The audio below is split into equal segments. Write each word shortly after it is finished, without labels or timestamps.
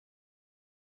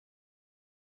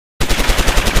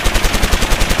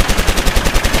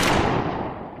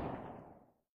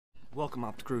Welcome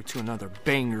Opti crew to another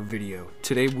banger video.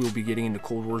 Today we'll be getting into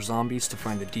Cold War zombies to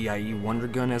find the D.I.E Wonder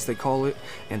Gun, as they call it,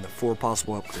 and the 4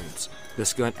 possible upgrades.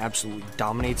 This gun absolutely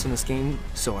dominates in this game,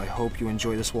 so I hope you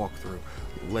enjoy this walkthrough.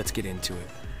 Let's get into it.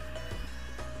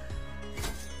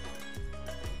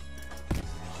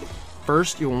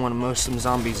 First, you'll want to mow some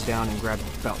zombies down and grab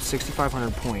about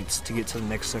 6,500 points to get to the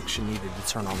next section needed to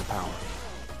turn on the power.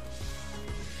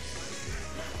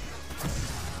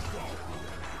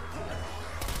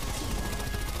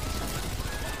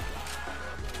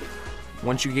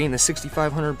 Once you gain the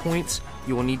 6,500 points,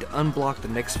 you will need to unblock the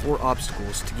next 4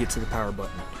 obstacles to get to the power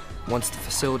button. Once the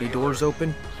facility doors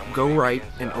open, go right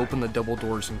and open the double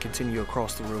doors and continue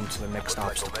across the room to the next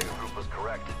obstacle. Group was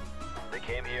correct. They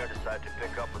came here and decided to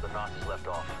pick up where the Nazis left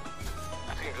off.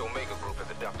 I think the Omega Group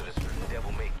has adopted a certain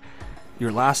devil me.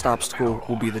 Your last obstacle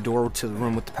will be the door to the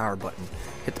room with the power button.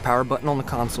 Hit the power button on the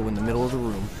console in the middle of the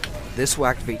room. This will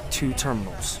activate 2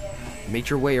 terminals. Make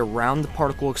your way around the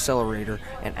particle accelerator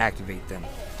and activate them.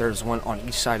 There's one on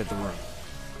each side of the room.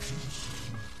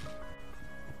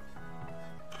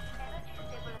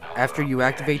 After you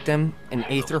activate them, an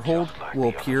Aether hold will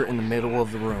appear in the middle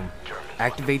of the room.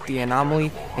 Activate the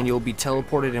anomaly and you'll be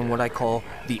teleported in what I call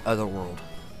the other world.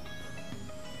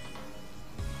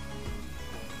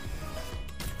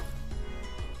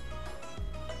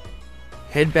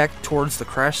 Head back towards the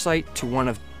crash site to one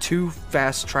of 2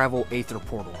 fast travel Aether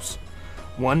portals.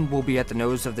 One will be at the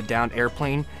nose of the downed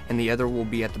airplane and the other will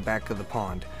be at the back of the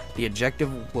pond. The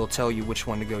objective will tell you which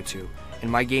one to go to. In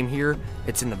my game here,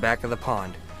 it's in the back of the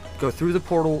pond. Go through the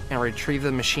portal and retrieve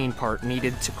the machine part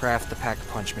needed to craft the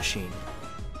pack-a-punch machine.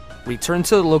 Return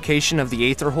to the location of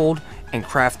the Aether hold and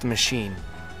craft the machine.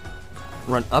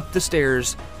 Run up the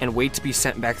stairs and wait to be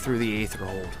sent back through the Aether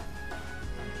hold.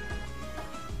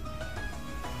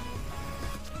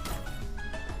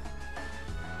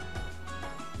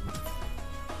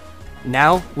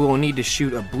 Now, we will need to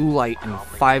shoot a blue light in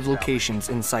 5 locations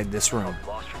inside this room.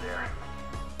 Lost you there.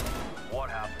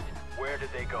 What happened? Where did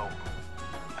they go?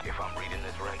 If I'm reading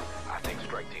this right, I think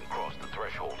Strike Team crossed the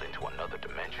threshold into another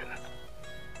dimension.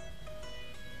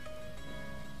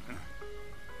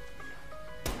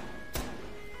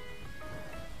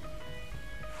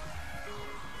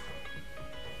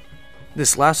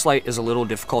 This last light is a little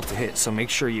difficult to hit, so make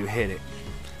sure you hit it.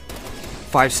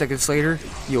 5 seconds later,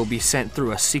 you'll be sent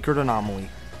through a secret anomaly.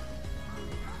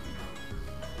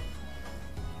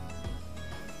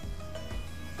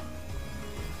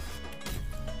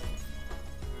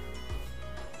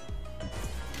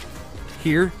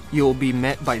 Here, you'll be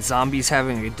met by zombies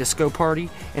having a disco party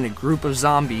and a group of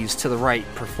zombies to the right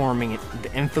performing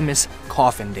the infamous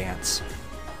coffin dance.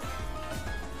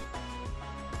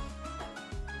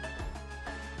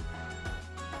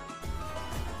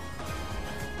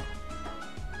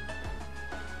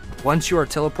 Once you are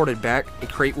teleported back, a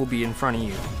crate will be in front of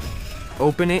you.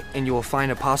 Open it and you will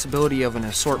find a possibility of an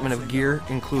assortment of gear,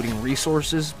 including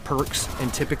resources, perks,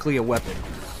 and typically a weapon.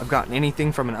 I've gotten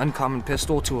anything from an uncommon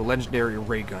pistol to a legendary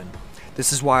ray gun.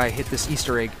 This is why I hit this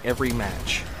Easter egg every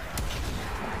match.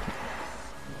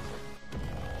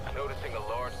 Noticing a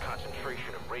large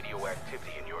concentration of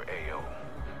radioactivity in your AO.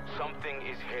 Something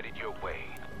is headed your way.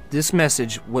 This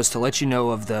message was to let you know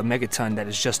of the megaton that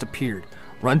has just appeared.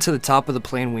 Run to the top of the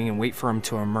plane wing and wait for him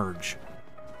to emerge.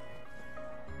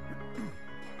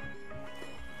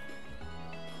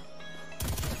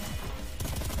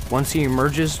 Once he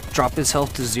emerges, drop his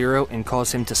health to 0 and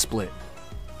cause him to split.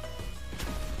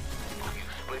 You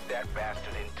split that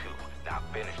bastard in 2. Now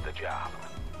finish the job.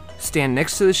 Stand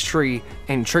next to this tree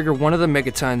and trigger one of the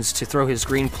megatons to throw his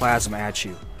green plasma at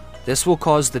you. This will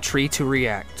cause the tree to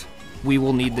react. We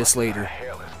will need this later. What the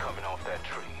hell is coming off that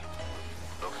tree?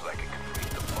 Looks like it could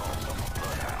freeze the balls of a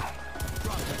bloodhound.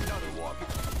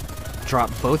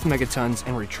 Drop both megatons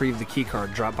and retrieve the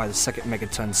keycard dropped by the second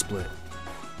megaton split.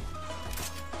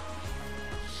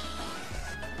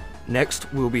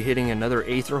 Next, we'll be hitting another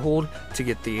Aether hold to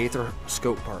get the Aether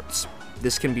scope parts.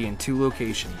 This can be in 2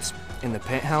 locations, in the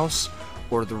penthouse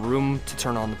or the room to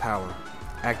turn on the power.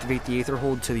 Activate the Aether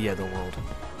hold to the other world.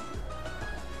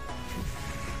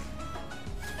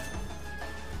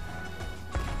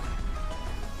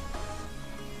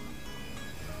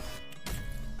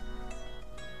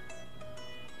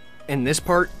 In this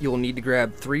part, you'll need to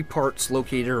grab 3 parts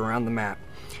located around the map.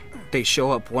 They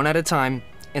show up one at a time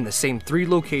in the same 3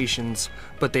 locations,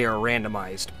 but they are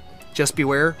randomized. Just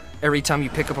beware, every time you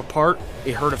pick up a part,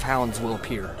 a herd of hounds will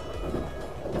appear.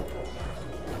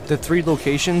 The 3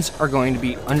 locations are going to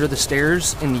be under the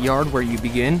stairs in the yard where you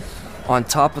begin, on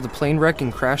top of the plane wreck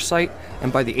and crash site,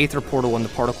 and by the Aether portal in the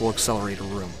particle accelerator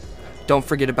room. Don't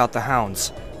forget about the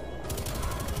hounds.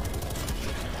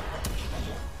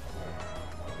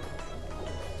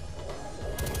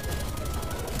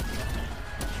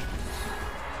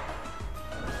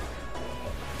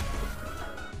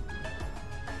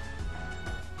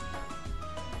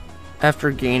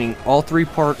 After gaining all 3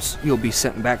 parts, you'll be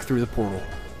sent back through the portal.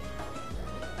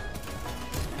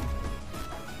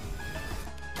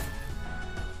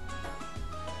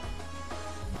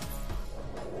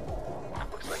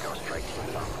 Looks like our strike team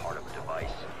found part of a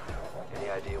device. Any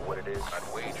idea what it is? I'd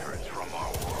wager it's from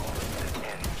our world. An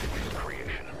end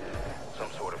creation.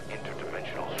 Some sort of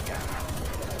interdimensional scanner.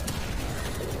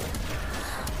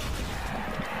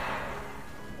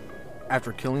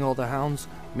 After killing all the hounds,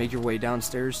 make your way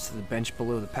downstairs to the bench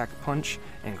below the pack-a-punch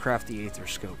and craft the Aether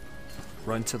Scope.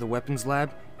 Run to the weapons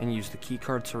lab and use the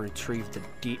keycard to retrieve the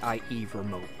D.I.E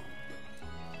remote.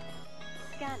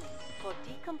 Scanning for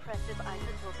decompressive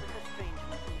isotopic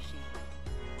estrangement machine.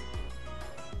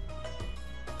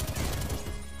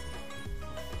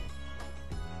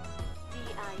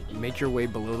 D.I.E. Make your way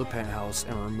below the penthouse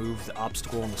and remove the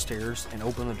obstacle on the stairs and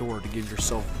open the door to give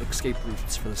yourself escape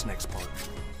routes for this next part.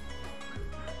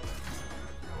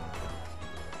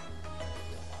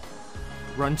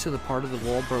 Run to the part of the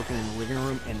wall broken in the living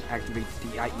room and activate the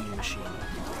D.I.E machine.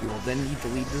 You will then need to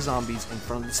lead the zombies in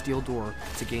front of the steel door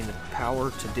to gain the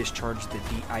power to discharge the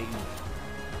D.I.E.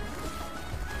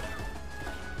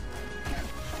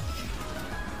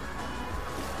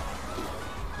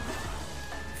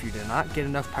 If you do not get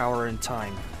enough power in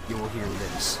time, you will hear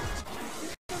this.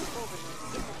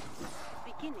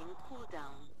 Beginning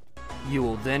cooldown. You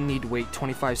will then need to wait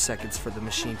 25 seconds for the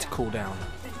machine to cool down.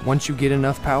 Once you get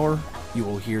enough power, you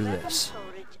will hear this.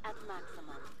 Storage at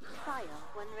maximum. Fire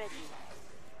when ready.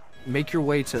 Make your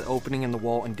way to the opening in the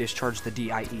wall and discharge the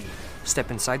D.I.E. Step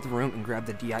inside the room and grab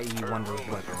the D.I.E wonder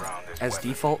weapon. As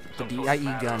default, the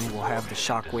D.I.E gun will have the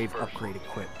shockwave upgrade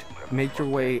equipped. Make your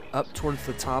way up towards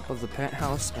the top of the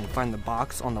penthouse and find the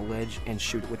box on the ledge and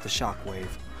shoot it with the shockwave.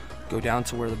 Go down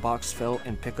to where the box fell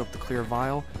and pick up the clear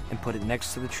vial and put it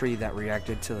next to the tree that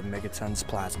reacted to the Megaton's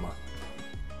plasma.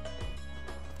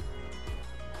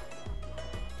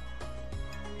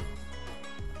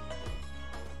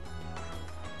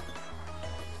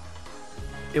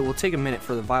 It will take a minute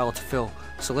for the vial to fill,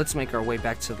 so let's make our way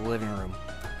back to the living room.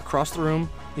 Across the room,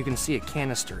 you can see a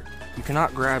canister. You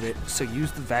cannot grab it, so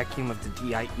use the vacuum of the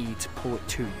D.I.E to pull it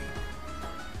to you.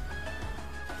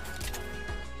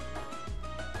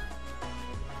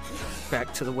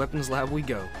 Back to the weapons lab we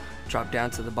go. Drop down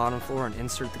to the bottom floor and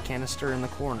insert the canister in the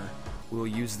corner. We will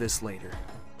use this later.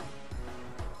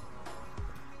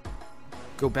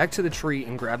 Go back to the tree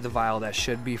and grab the vial that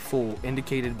should be full,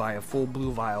 indicated by a full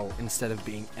blue vial instead of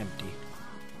being empty.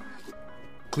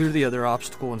 Clear the other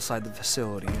obstacle inside the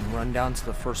facility and run down to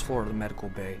the first floor of the medical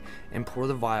bay and pour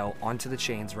the vial onto the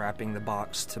chains wrapping the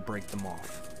box to break them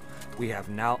off. We have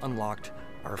now unlocked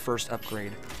our first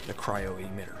upgrade, the cryo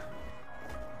emitter.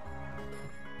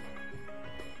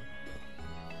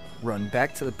 Run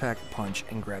back to the pack-a-punch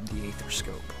and grab the Aether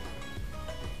Scope.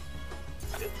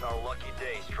 It's our lucky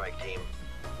day, strike team.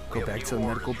 Go back to the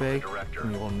medical bay,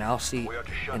 and you will now see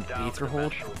an Aether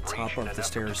hold at the top of the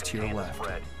stairs to your left.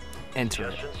 Enter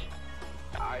it.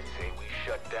 I say we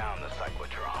shut down the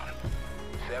cyclotron.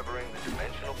 Severing the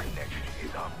dimensional connection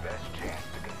is our best chance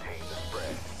to contain the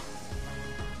spread.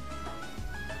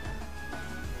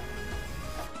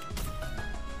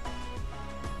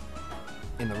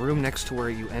 In the room next to where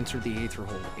you entered the Aether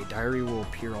hold, a diary will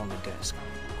appear on the desk.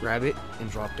 Grab it and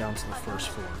drop down to the first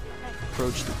floor.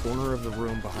 Approach the corner of the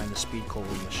room behind the speed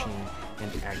coaling machine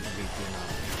and activate the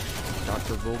anomaly.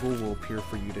 Dr. Vogel will appear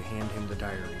for you to hand him the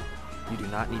diary. You do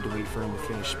not need to wait for him to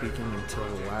finish speaking until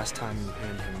the last time you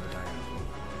hand him the diary.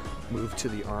 Move to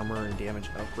the armor and damage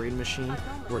upgrade machine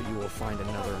where you will find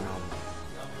another anomaly.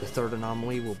 The third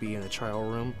anomaly will be in the trial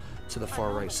room to the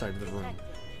far right side of the room.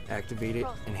 Activate it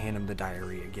and hand him the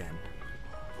diary again.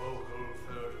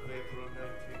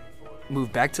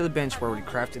 Move back to the bench where we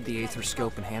crafted the Aether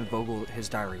Scope and hand Vogel his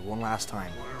diary one last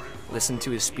time. Listen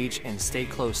to his speech and stay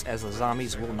close, as the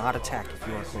zombies will not attack if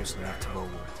you are close enough to Vogel.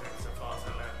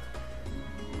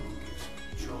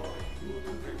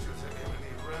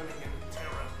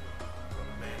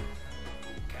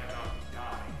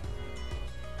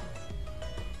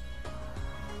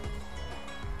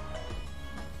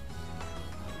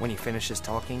 When he finishes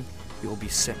talking, you will be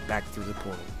sent back through the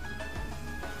portal.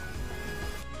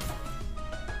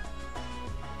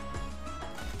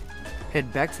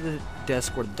 Head back to the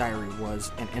desk where the diary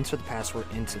was and enter the password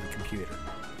into the computer.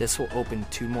 This will open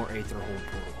 2 more Aether Hold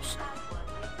portals.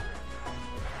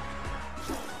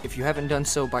 If you haven't done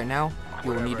so by now,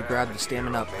 you will need to grab the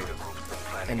stamina upgrade,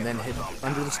 and then head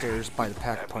under the stairs by the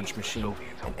pack-a-punch machine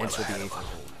and enter the Aether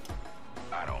Hold.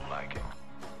 I don't like it.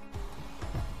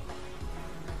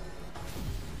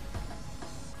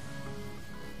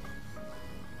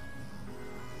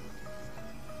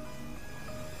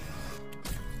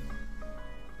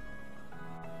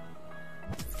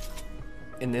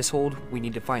 In this hold, we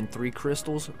need to find 3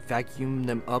 crystals, vacuum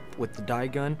them up with the dye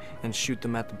gun, and shoot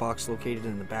them at the box located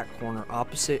in the back corner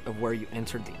opposite of where you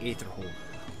entered the Aether hold.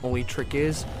 Only trick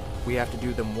is, we have to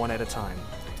do them one at a time.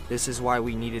 This is why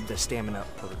we needed the stamina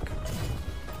perk.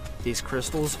 These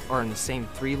crystals are in the same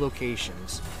 3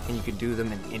 locations, and you can do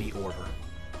them in any order.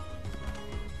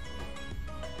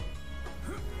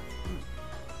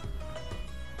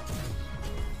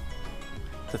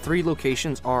 The 3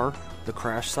 locations are the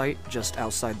crash site just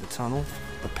outside the tunnel,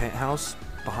 the penthouse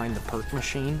behind the perk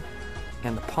machine,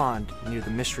 and the pond near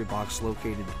the mystery box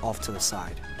located off to the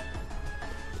side.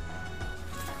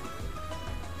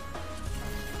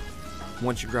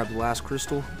 Once you grab the last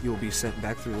crystal, you will be sent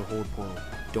back through the hold portal.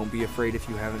 Don't be afraid if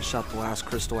you haven't shot the last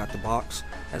crystal at the box.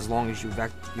 As long as you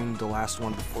vacuumed the last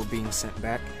one before being sent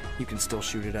back, you can still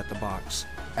shoot it at the box.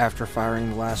 After firing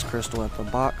the last crystal at the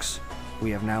box, we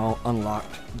have now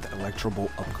unlocked the Electrobolt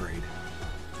upgrade.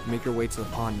 Make your way to the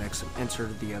pond next and enter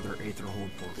the other Aether hold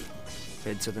portal.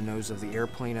 Head to the nose of the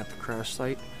airplane at the crash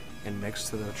site, and next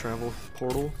to the travel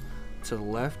portal, to the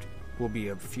left, will be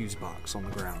a fuse box on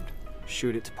the ground.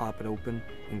 Shoot it to pop it open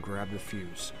and grab the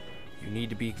fuse. You need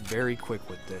to be very quick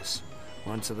with this.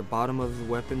 Run to the bottom of the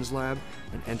weapons lab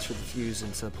and enter the fuse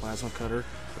into the plasma cutter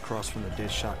across from the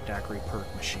Deadshot Daiquiri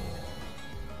perk machine.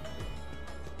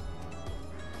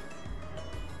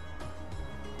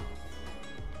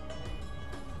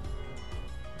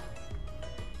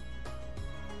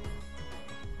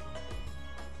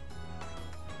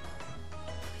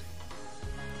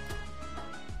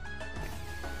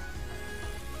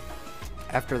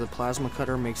 After the plasma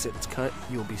cutter makes its cut,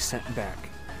 you will be sent back.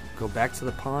 Go back to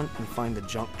the pond and find the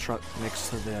junk truck next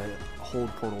to the hold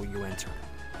portal you entered.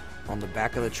 On the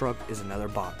back of the truck is another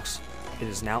box. It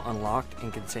is now unlocked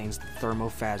and contains the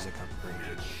thermophasic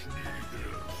upgrade.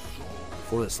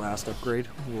 For this last upgrade,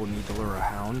 we will need to lure a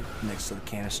hound next to the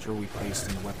canister we placed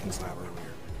in the weapons lab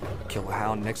earlier. Kill a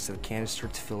hound next to the canister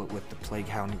to fill it with the plague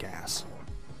hound gas.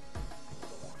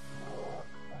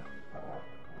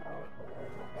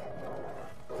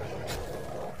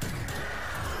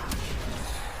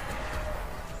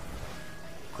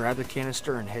 Grab the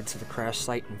canister and head to the crash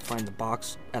site and find the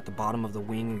box at the bottom of the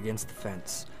wing against the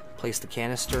fence. Place the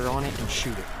canister on it and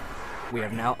shoot it. We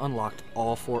have now unlocked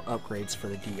all 4 upgrades for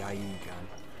the D.I.E gun.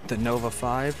 The Nova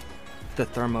 5, the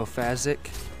Thermophasic,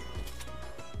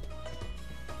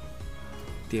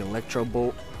 the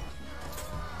Electrobolt,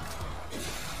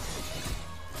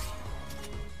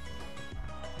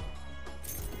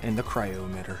 and the Cryo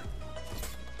emitter.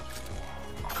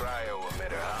 Cryo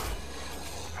emitter, huh?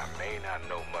 I may not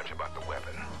know much about the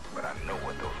weapon, but I know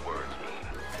what those words mean.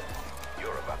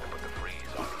 You're about to put the freeze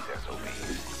on these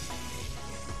SOBs.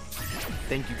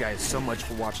 Thank you guys so much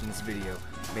for watching this video.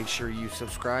 Make sure you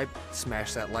subscribe,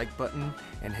 smash that like button,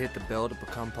 and hit the bell to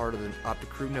become part of the Opti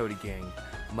Crew Noti Gang.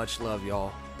 Much love,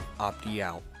 y'all. Opti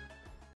out.